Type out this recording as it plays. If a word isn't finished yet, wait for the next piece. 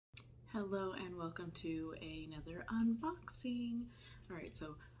Hello and welcome to another unboxing. Alright,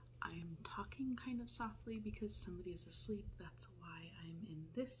 so I'm talking kind of softly because somebody is asleep. That's why I'm in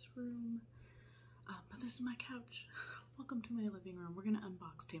this room. But this is my couch. Welcome to my living room. We're going to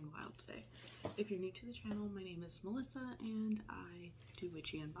unbox Tamed Wild today. If you're new to the channel, my name is Melissa and I do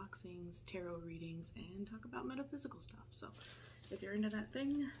witchy unboxings, tarot readings, and talk about metaphysical stuff. So if you're into that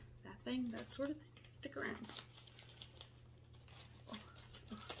sort of thing, stick around.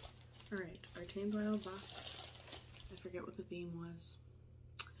 Alright, our Tamed Wild box. I forget what the theme was.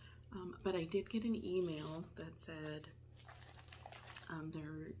 But I did get an email that said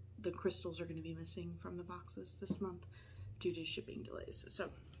the crystals are going to be missing from the boxes this month due to shipping delays. So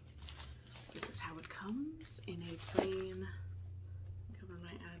this is how it comes in a plain, cover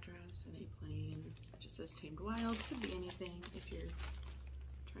my address in a plain, it just says Tamed Wild. Could be anything if you're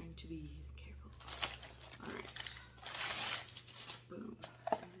trying to be careful. Alright. Boom.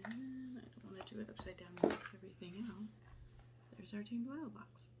 Do it upside down and knock everything out. There's our Tamed Wild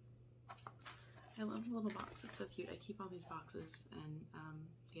box. I love the little box. It's so cute. I keep all these boxes and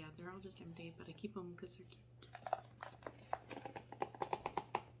yeah, they're all just empty, but I keep them because they're cute.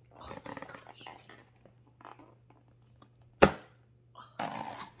 Oh my gosh. Oh.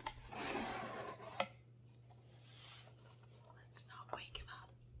 Let's not wake him up.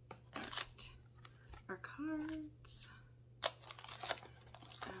 Alright. Our cards.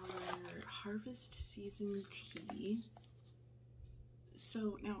 Harvest season tea.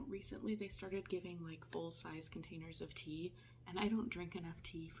 So now recently they started giving like full-size containers of tea, and I don't drink enough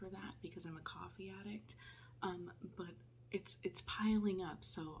tea for that because I'm a coffee addict, but it's piling up,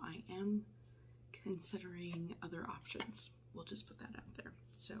 so I am considering other options. We'll just put that out there.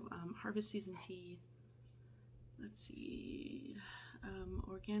 So harvest season tea, let's see,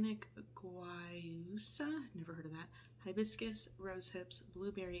 organic guayusa, never heard of that, hibiscus, rose hips,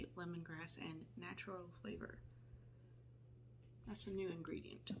 blueberry, lemongrass, and natural flavor. That's a new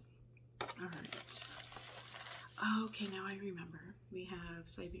ingredient. Alright. Okay, now I remember. We have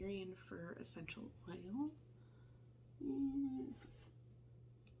Siberian fir essential oil. My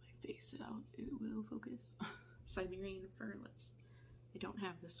face it out, it will focus. Siberian fir, I don't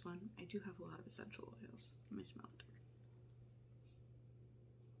have this one. I do have a lot of essential oils. Let me smell it.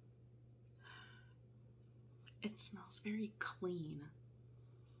 It smells very clean.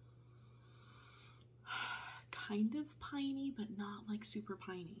 Kind of piney, but not like super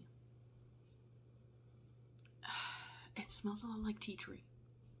piney. It smells a lot like tea tree.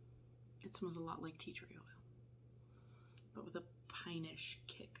 It smells a lot like tea tree oil, but with a pine-ish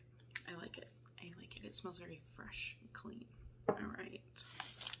kick. I like it. I like it. It smells very fresh and clean. Alright.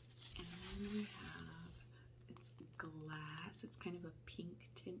 And then we have, it's glass. It's kind of a pink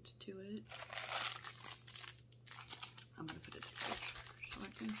tint to it. I'm going to put it together so I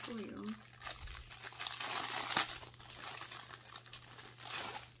can show you.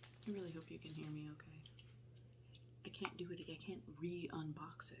 I really hope you can hear me okay. I can't do it again. I can't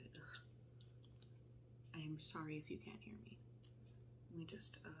re-unbox it. Ugh. I am sorry if you can't hear me. Let me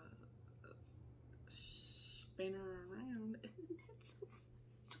just spin her around. It's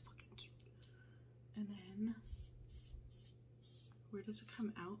so fucking cute. And then, where does it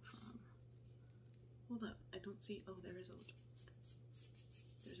come out from? Hold up, I don't see, oh, there's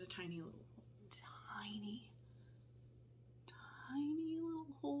a tiny little little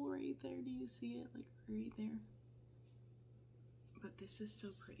hole right there. Do you see it? Like right there. But this is so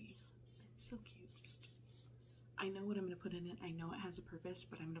pretty. It's so cute. I know what I'm going to put in it. I know it has a purpose,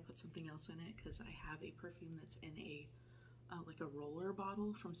 but I'm going to put something else in it because I have a perfume that's in a like a roller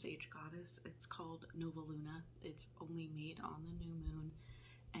bottle from Sage Goddess. It's called Nova Luna. It's only made on the new moon,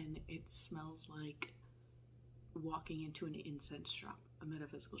 and it smells like walking into an incense shop, a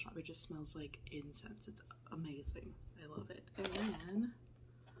metaphysical shop. It just smells like incense. It's amazing. I love it. And then,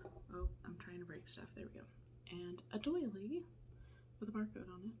 oh, I'm trying to break stuff. There we go. And a doily with a barcode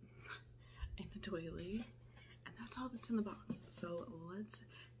on it. And a doily. And that's all that's in the box. So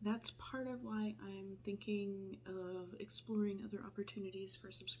that's part of why I'm thinking of exploring other opportunities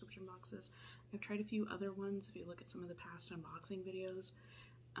for subscription boxes. I've tried a few other ones. If you look at some of the past unboxing videos,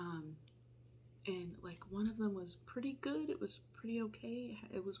 and like one of them was pretty good. It was pretty okay.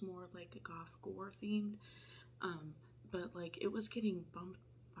 It was more like a goth gore themed, but like it was getting bumped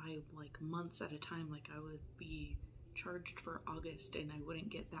by like months at a time. Like I would be charged for August and I wouldn't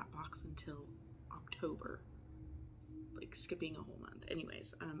get that box until October, like skipping a whole month.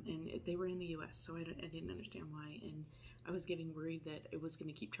 Anyways, and they were in the US, so I didn't understand why, and I was getting worried that it was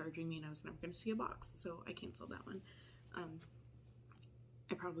going to keep charging me and I was never going to see a box, so I canceled that one.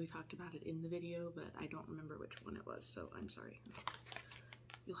 I probably talked about it in the video, but I don't remember which one it was, so I'm sorry.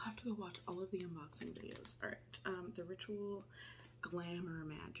 You'll have to go watch all of the unboxing videos. All right, the ritual Glamour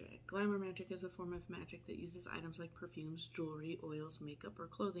Magick. Glamour Magick is a form of magic that uses items like perfumes, jewelry, oils, makeup, or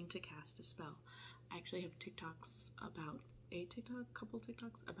clothing to cast a spell. I actually have couple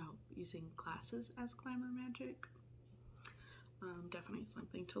TikToks about using glasses as Glamour Magick. Definitely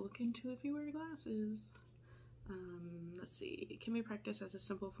something to look into if you wear glasses. Let's see. It can be practiced as a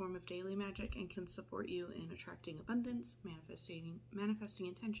simple form of daily magic and can support you in attracting abundance, manifesting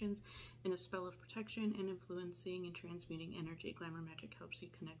intentions, in a spell of protection, and influencing and transmuting energy. Glamour Magick helps you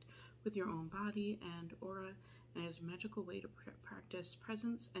connect with your own body and aura, and is a magical way to practice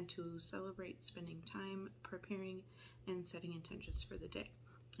presence and to celebrate spending time preparing and setting intentions for the day.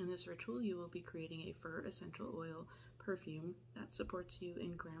 In this ritual, you will be creating a fir essential oil perfume that supports you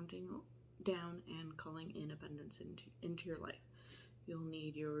in grounding down and calling in abundance into your life. You'll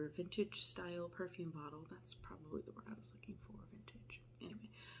need your vintage style perfume bottle. That's probably the word I was looking for, vintage. Anyway,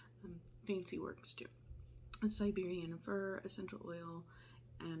 fancy works too. A Siberian fir, essential oil,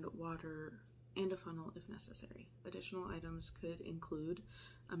 and water, and a funnel if necessary. Additional items could include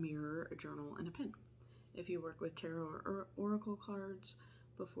a mirror, a journal, and a pen. If you work with tarot or oracle cards,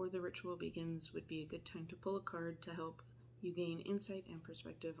 before the ritual begins would be a good time to pull a card to help you gain insight and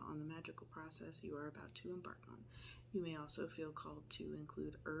perspective on the magical process you are about to embark on. You may also feel called to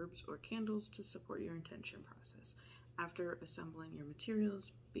include herbs or candles to support your intention process. After assembling your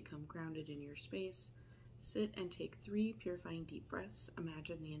materials, become grounded in your space. Sit and take 3 purifying deep breaths.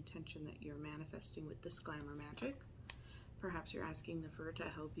 Imagine the intention that you're manifesting with this Glamour Magick. Perhaps you're asking the fir to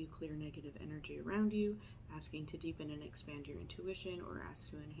help you clear negative energy around you, asking to deepen and expand your intuition, or ask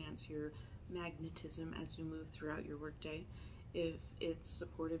to enhance your magnetism as you move throughout your workday. If it's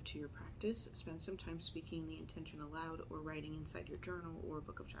supportive to your practice, spend some time speaking the intention aloud or writing inside your journal or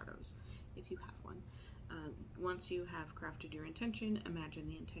book of shadows, if you have one. Once you have crafted your intention, imagine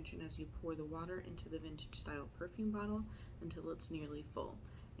the intention as you pour the water into the vintage style perfume bottle until it's nearly full.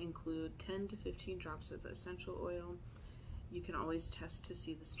 Include 10 to 15 drops of essential oil. You can always test to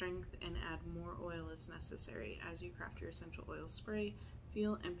see the strength and add more oil as necessary. As you craft your essential oil spray,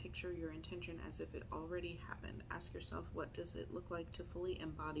 feel and picture your intention as if it already happened. Ask yourself, what does it look like to fully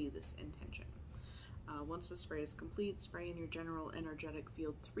embody this intention? Once the spray is complete, spray in your general energetic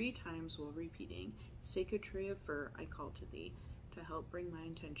field 3 times while repeating, "Sacred tree of fir, I call to thee, to help bring my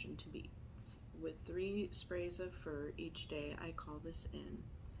intention to be. With 3 sprays of fir each day, I call this in.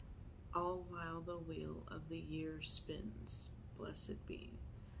 All while the wheel of the year spins, blessed be."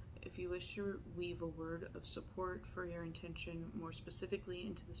 If you wish to weave a word of support for your intention more specifically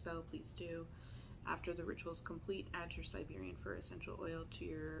into the spell, please do. After the ritual is complete, add your Siberian fir essential oil to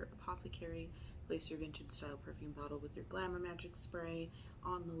your apothecary. Place your vintage style perfume bottle with your Glamour Magick spray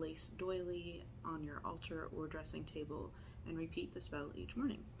on the lace doily on your altar or dressing table, and repeat the spell each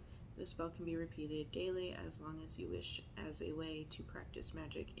morning. This spell can be repeated daily as long as you wish, as a way to practice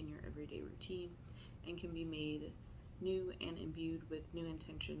magic in your everyday routine, and can be made new and imbued with new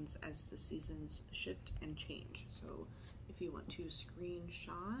intentions as the seasons shift and change. So if you want to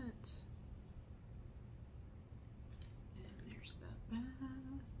screenshot, and there's the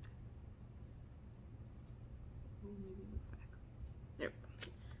back. Oh, maybe move back. There we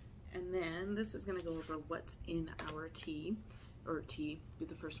go. And then this is going to go over what's in our tea, or tea,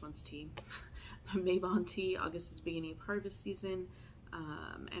 the first one's tea. The Mabon tea. August is the beginning of harvest season,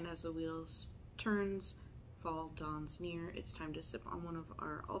 and as the wheels turns, fall dawns near, it's time to sip on one of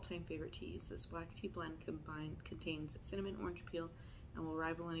our all-time favorite teas. This black tea blend contains cinnamon, orange peel, and will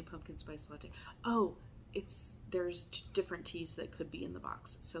rival any pumpkin spice latte. Oh, there's different teas that could be in the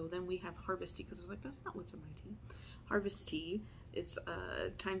box. So then we have harvest tea, because I was like, that's not what's in my tea. Harvest tea. It's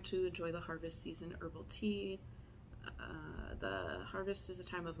time to enjoy the harvest season herbal tea. The harvest is a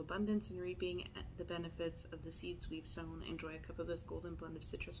time of abundance and reaping the benefits of the seeds we've sown. Enjoy a cup of this golden blend of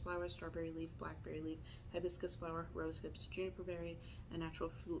citrus flowers, strawberry leaf, blackberry leaf, hibiscus flower, rose hips, juniper berry, and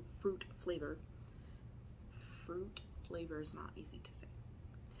natural fruit flavor. Fruit flavor is not easy to say.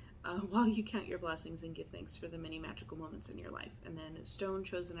 While you count your blessings and give thanks for the many magical moments in your life. And then stone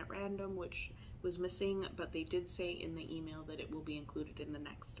chosen at random, which was missing, but they did say in the email that it will be included in the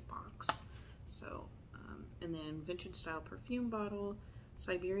next box. So, and then vintage style perfume bottle,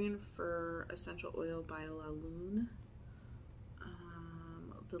 Siberian fir essential oil by La Lune,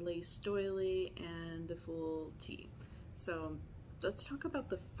 the lace doily, and the full tea. So let's talk about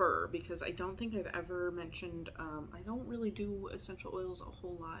the fir, because I don't think I've ever mentioned, I don't really do essential oils a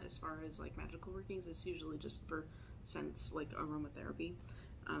whole lot as far as like magical workings. It's usually just for scents, like aromatherapy.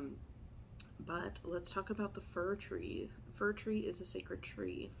 But let's talk about the fir tree. Fir tree is a sacred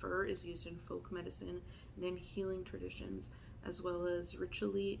tree. Fir is used in folk medicine and in healing traditions. as well as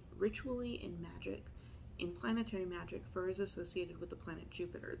ritually in magic. In planetary magic, fur is associated with the planet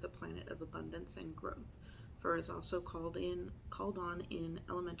Jupiter, the planet of abundance and growth. Fur is also called on in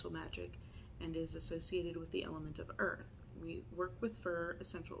elemental magic and is associated with the element of earth. We work with fur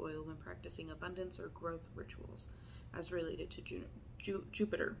essential oil when practicing abundance or growth rituals, as related to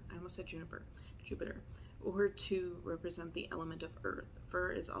Jupiter. I almost said juniper. Jupiter, or to represent the element of earth.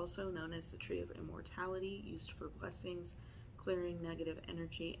 Fur is also known as the tree of immortality, used for blessings, clearing negative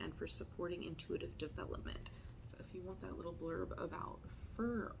energy, and for supporting intuitive development. So if you want that little blurb about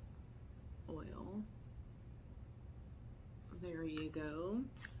fur oil, there you go.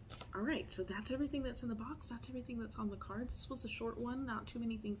 All right, so that's everything that's in the box. That's everything that's on the cards. This was a short one, not too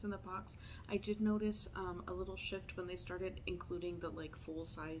many things in the box. I did notice a little shift when they started including the like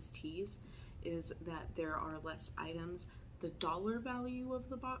full-size teas, is that there are less items. The dollar value of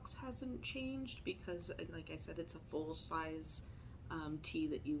the box hasn't changed because, like I said, it's a full-size tea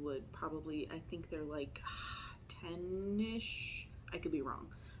that you would probably, I think they're like 10-ish, I could be wrong,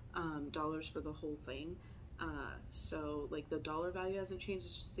 dollars for the whole thing. So like the dollar value hasn't changed,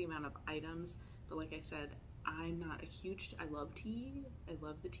 it's just the amount of items. But like I said, I'm not a huge, I love tea, I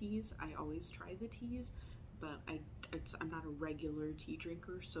love the teas, I always try the teas, but I'm not a regular tea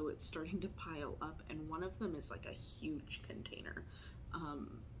drinker, so it's starting to pile up, and one of them is like a huge container,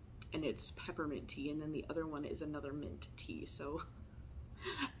 and it's peppermint tea, and then the other one is another mint tea, so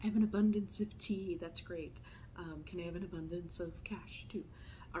I have an abundance of tea. That's great. Can I have an abundance of cash too?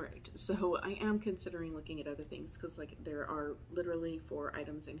 All right, so I am considering looking at other things, because like there are literally 4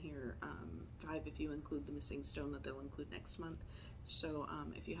 items in here, 5 if you include the missing stone that they'll include next month. So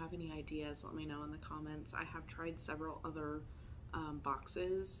if you have any ideas, let me know in the comments. I have tried several other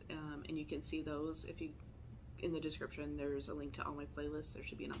boxes, and you can see those if you, in the description there's a link to all my playlists. There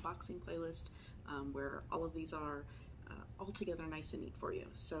should be an unboxing playlist where all of these are all together nice and neat for you.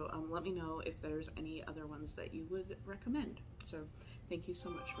 So let me know if there's any other ones that you would recommend. So thank you so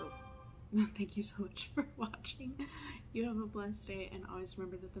much for watching. You have a blessed day, and always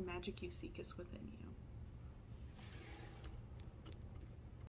remember that the magic you seek is within you.